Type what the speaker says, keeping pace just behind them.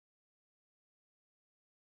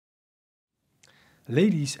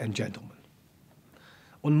Ladies and gentlemen,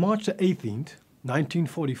 on March the 18th,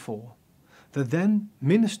 1944, the then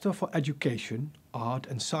Minister for Education, Art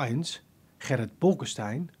and Science, Gerrit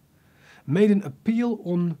Bolkestein, made an appeal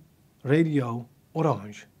on Radio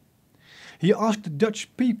Orange. He asked the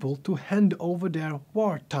Dutch people to hand over their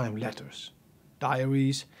wartime letters,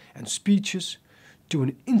 diaries and speeches to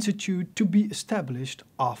an institute to be established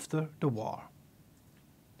after the war.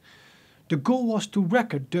 The goal was to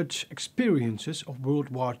record Dutch experiences of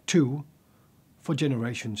World War II for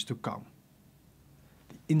generations to come.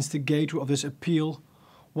 The instigator of this appeal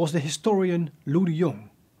was the historian Lou de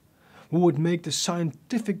Jong, who would make the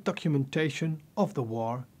scientific documentation of the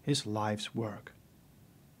war his life's work.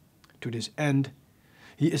 To this end,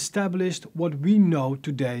 he established what we know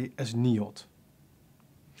today as NIOD.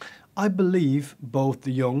 I believe both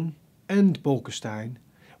de Jong and Bolkestein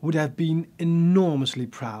would have been enormously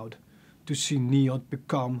proud to see NIOD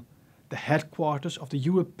become the headquarters of the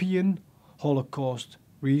European Holocaust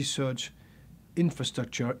research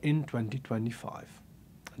infrastructure in 2025.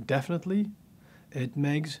 And definitely, it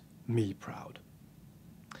makes me proud.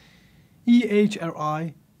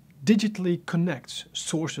 EHRI digitally connects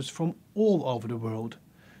sources from all over the world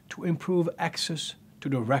to improve access to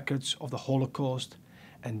the records of the Holocaust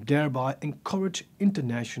and thereby encourage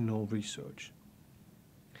international research.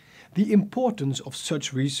 The importance of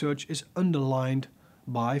such research is underlined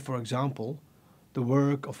by, for example, the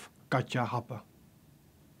work of Katja Happe.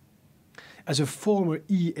 As a former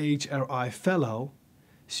EHRI fellow,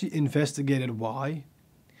 she investigated why,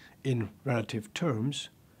 in relative terms,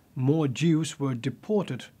 more Jews were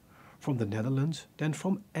deported from the Netherlands than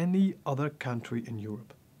from any other country in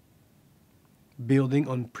Europe. Building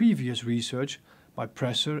on previous research by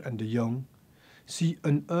Presser and de Jong, she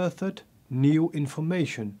unearthed new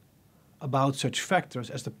information about such factors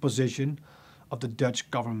as the position of the Dutch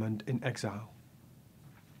government in exile.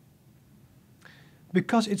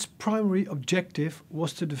 Because its primary objective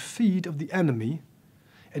was the defeat of the enemy,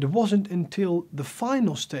 it wasn't until the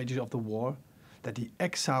final stages of the war that the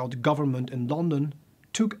exiled government in London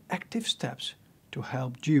took active steps to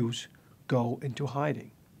help Jews go into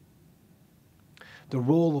hiding. The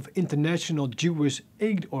role of international Jewish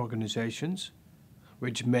aid organizations,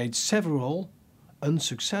 which made several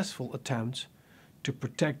unsuccessful attempts to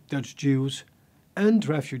protect Dutch Jews and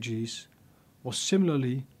refugees, was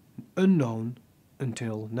similarly unknown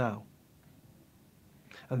until now.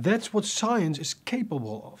 And that's what science is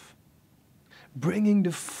capable of, bringing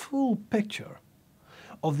the full picture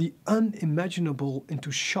of the unimaginable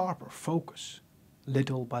into sharper focus,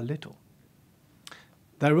 little by little.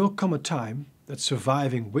 There will come a time that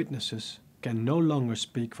surviving witnesses can no longer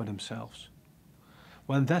speak for themselves.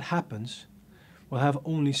 When that happens, we'll have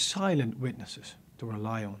only silent witnesses to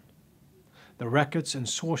rely on. The records and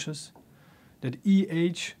sources that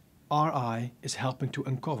EHRI is helping to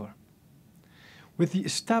uncover. With the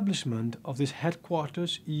establishment of this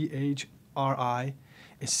headquarters, EHRI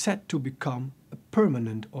is set to become a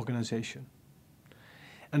permanent organization.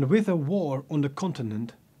 And with a war on the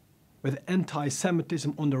continent, with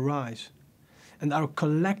anti-Semitism on the rise, and our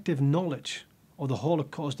collective knowledge of the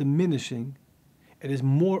Holocaust diminishing, it is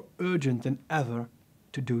more urgent than ever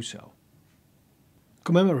to do so.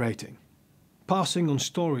 Commemorating, passing on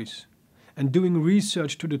stories, and doing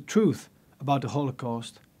research to the truth about the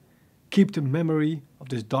Holocaust keep the memory of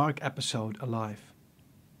this dark episode alive,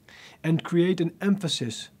 and create an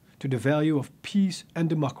emphasis to the value of peace and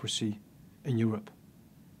democracy in Europe.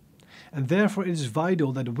 And therefore it is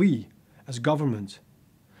vital that we, as government,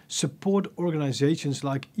 support organizations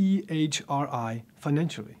like EHRI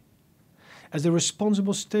financially. As the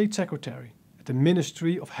responsible State Secretary at the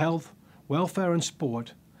Ministry of Health, Welfare and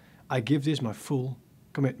Sport, I give this my full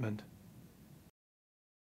commitment.